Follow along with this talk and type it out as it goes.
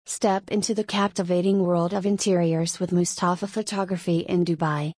Step into the captivating world of interiors with Musthafa Photography in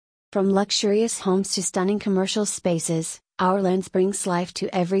Dubai. From luxurious homes to stunning commercial spaces, our lens brings life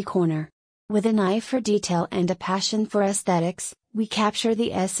to every corner. With an eye for detail and a passion for aesthetics, we capture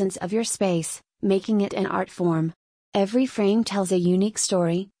the essence of your space, making it an art form. Every frame tells a unique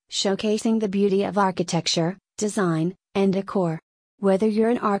story, showcasing the beauty of architecture, design, and decor. Whether you're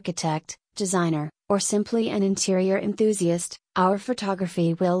an architect, designer, or simply an interior enthusiast, our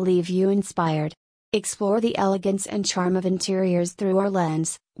photography will leave you inspired. Explore the elegance and charm of interiors through our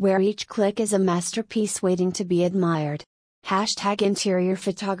lens, where each click is a masterpiece waiting to be admired. #Interior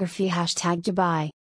Photography #Dubai